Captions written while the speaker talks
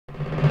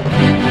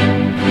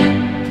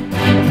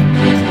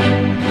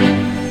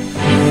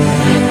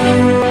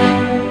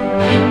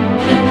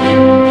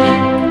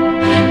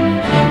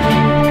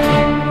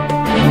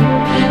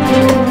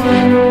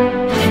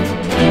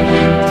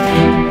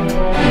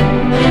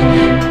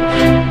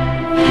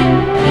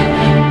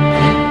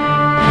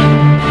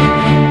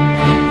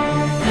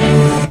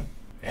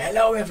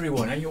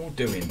everyone, how you all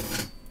doing?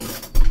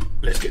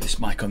 Let's get this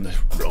mic on the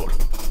road.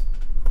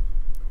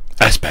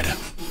 That's better.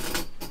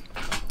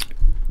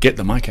 Get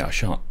the mic out of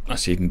shot,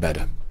 that's even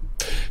better.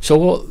 So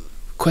what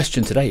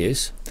question today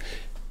is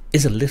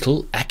a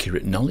little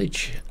accurate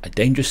knowledge a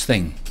dangerous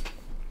thing?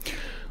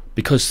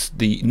 Because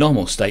the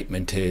normal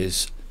statement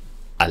is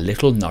a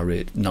little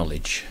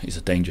knowledge is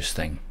a dangerous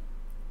thing.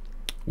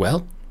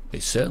 Well,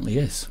 it certainly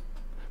is.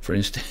 For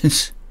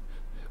instance,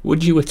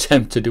 would you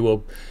attempt to do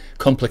a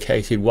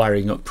complicated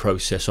wiring up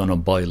process on a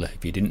boiler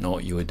if you didn't know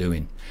what you were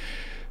doing?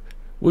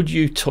 Would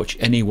you touch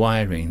any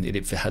wiring that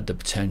if it had the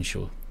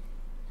potential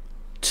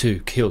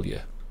to kill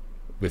you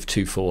with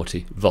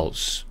 240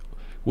 volts?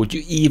 Would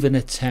you even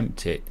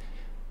attempt it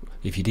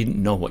if you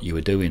didn't know what you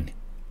were doing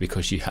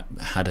because you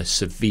had a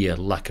severe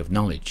lack of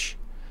knowledge?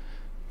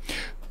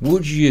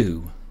 Would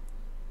you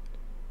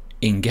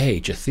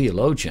engage a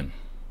theologian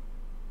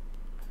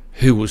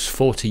who was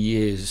 40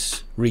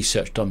 years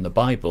researched on the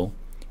Bible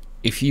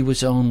if he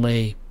was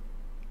only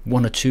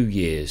 1 or 2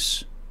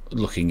 years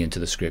looking into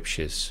the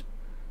scriptures?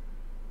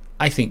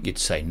 I think you'd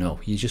say no.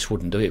 You just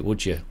wouldn't do it,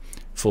 would you?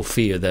 For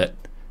fear that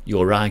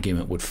your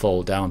argument would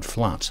fall down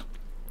flat.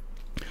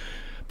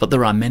 But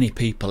there are many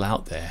people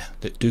out there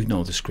that do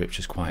know the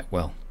scriptures quite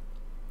well.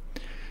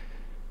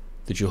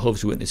 The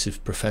Jehovah's Witnesses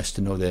profess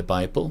to know their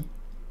Bible,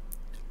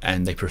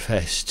 and they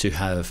profess to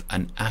have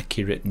an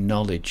accurate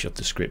knowledge of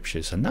the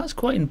scriptures, and that's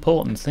quite an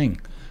important thing.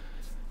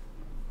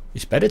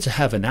 It's better to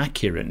have an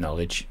accurate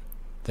knowledge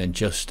than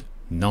just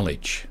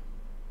knowledge.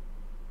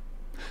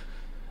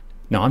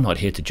 Now, I'm not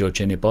here to judge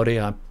anybody.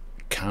 I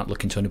can't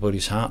look into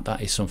anybody's heart.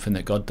 That is something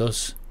that God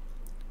does,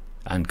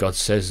 and God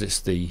says it's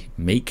the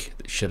meek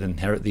that should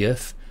inherit the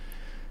earth.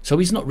 So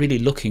he's not really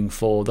looking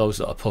for those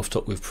that are puffed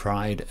up with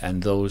pride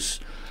and those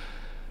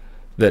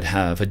that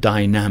have a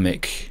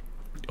dynamic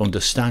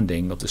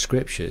understanding of the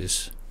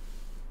scriptures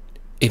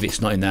if it's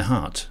not in their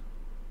heart.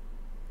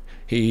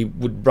 He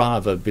would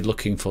rather be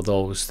looking for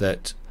those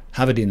that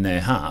have it in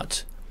their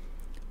heart,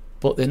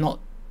 but they're not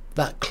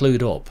that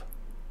clued up.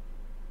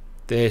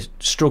 They're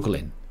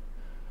struggling.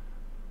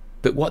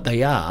 But what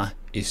they are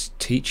is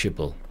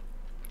teachable.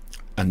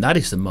 And that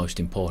is the most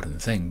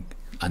important thing.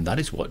 And that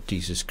is what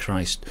Jesus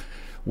Christ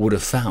would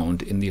have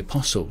found in the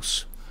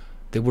apostles.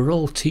 They were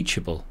all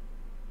teachable.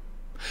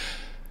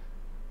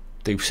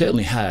 They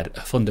certainly had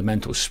a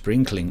fundamental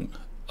sprinkling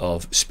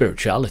of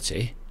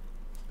spirituality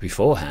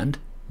beforehand.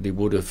 They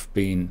would have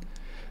been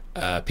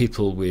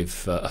people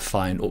with a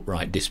fine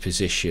upright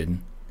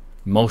disposition,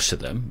 most of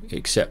them,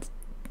 except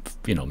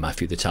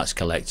Matthew the tax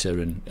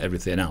collector and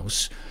everything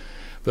else,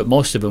 but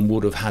most of them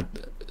would have had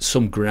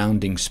some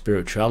grounding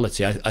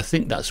spirituality. I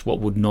think that's what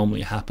would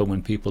normally happen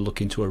when people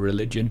look into a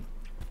religion,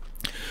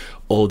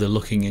 or they're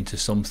looking into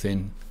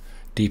something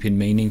deep and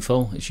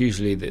meaningful. It's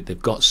usually that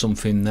they've got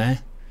something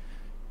there.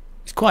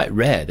 It's quite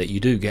rare that you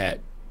do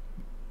get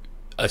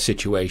a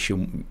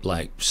situation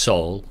like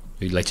Saul,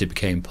 who later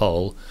became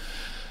Paul,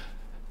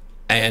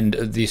 and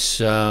this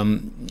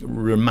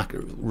remarkable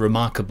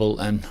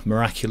and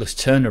miraculous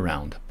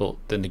turnaround. But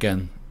then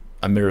again,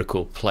 a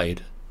miracle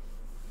played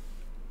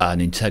an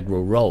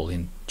integral role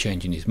in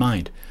changing his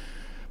mind.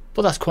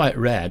 But that's quite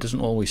rare. It doesn't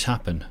always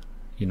happen.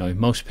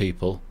 Most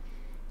people,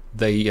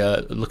 they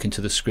look into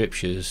the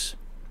scriptures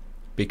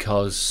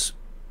because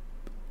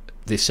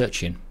they're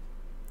searching.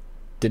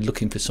 They're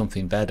looking for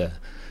something better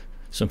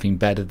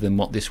than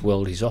what this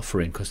world is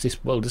offering, because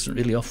this world isn't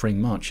really offering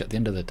much at the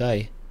end of the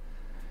day.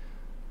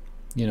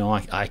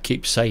 I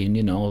keep saying,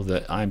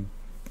 that I'm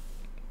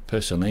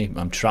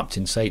trapped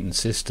in Satan's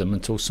system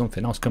until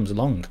something else comes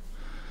along.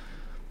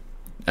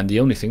 And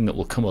the only thing that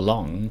will come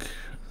along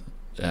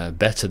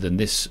better than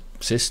this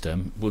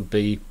system would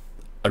be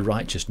a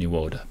righteous new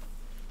order.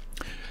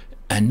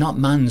 And not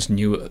man's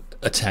new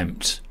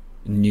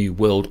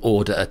world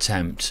order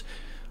attempt,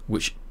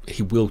 which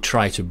he will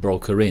try to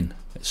broker in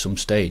at some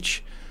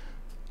stage.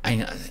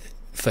 And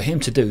for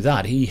him to do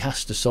that, he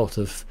has to sort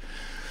of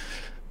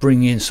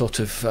bring in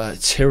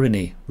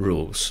tyranny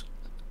rules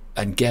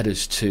and get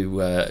us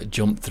to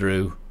jump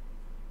through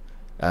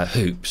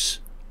hoops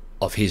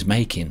of his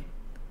making.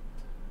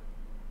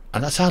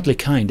 And that's hardly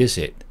kind, is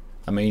it?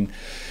 I mean,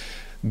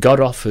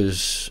 God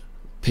offers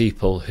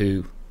people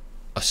who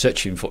are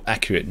searching for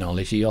accurate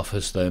knowledge, he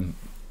offers them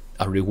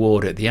a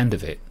reward at the end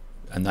of it,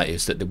 and that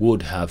is that they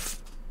would have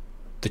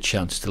the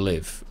chance to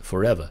live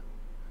forever.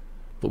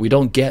 But we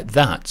don't get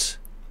that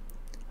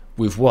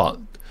with what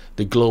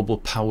the global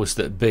powers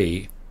that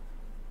be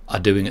are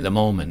doing at the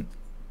moment.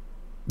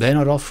 They're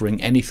not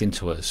offering anything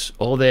to us.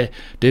 All they're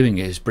doing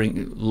is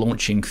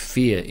launching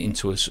fear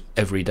into us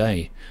every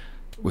day,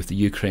 with the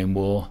Ukraine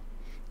war,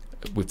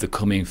 with the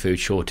coming food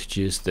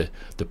shortages, the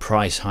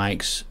price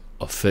hikes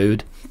of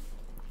food.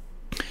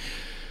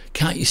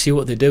 Can't you see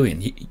what they're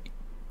doing?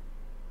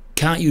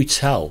 Can't you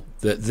tell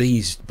that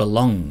these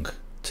belong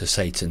to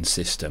Satan's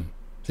system?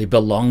 They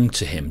belong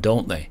to him,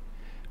 don't they?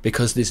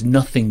 Because there's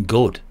nothing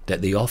good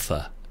that they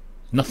offer.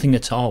 Nothing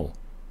at all.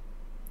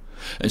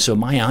 And so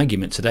my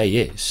argument today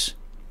is,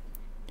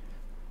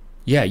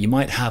 yeah, you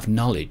might have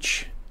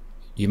knowledge,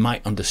 You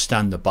might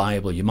understand the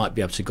Bible, you might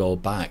be able to go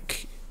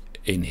back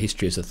in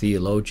history as a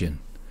theologian,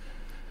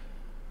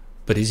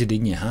 but is it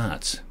in your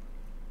heart?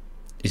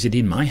 Is it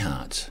in my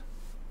heart?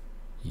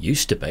 It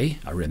used to be.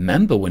 I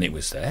remember when it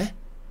was there.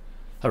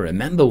 I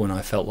remember when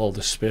I felt all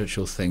the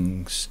spiritual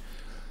things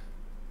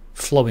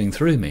flowing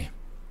through me.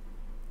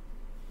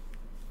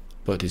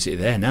 But is it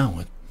there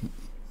now?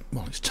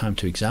 Well, it's time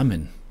to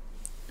examine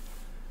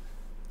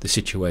the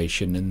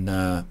situation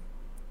and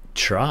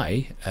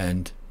try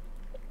and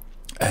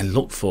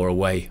look for a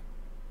way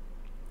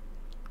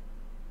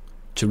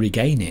to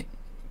regain it,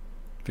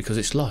 because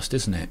it's lost,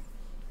 isn't it?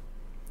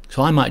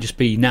 So I might just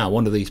be now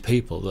one of these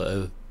people that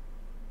are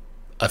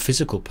a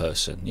physical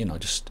person, you know,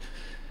 just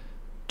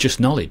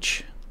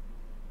knowledge,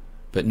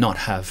 but not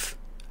have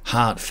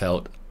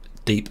heartfelt,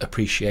 deep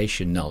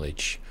appreciation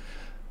knowledge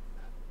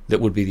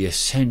that would be the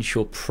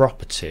essential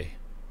property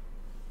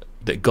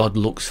that God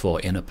looks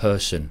for in a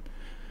person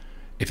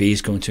if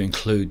He's going to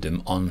include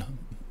them on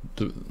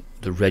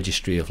the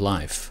registry of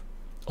life,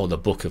 or the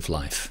book of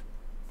life,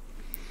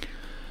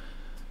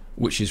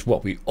 which is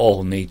what we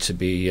all need to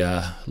be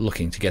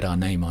looking to get our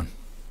name on.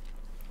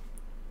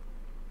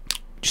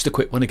 Just a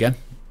quick one again.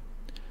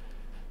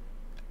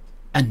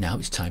 And now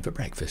it's time for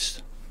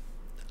breakfast.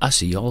 I'll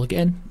see you all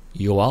again.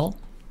 You all.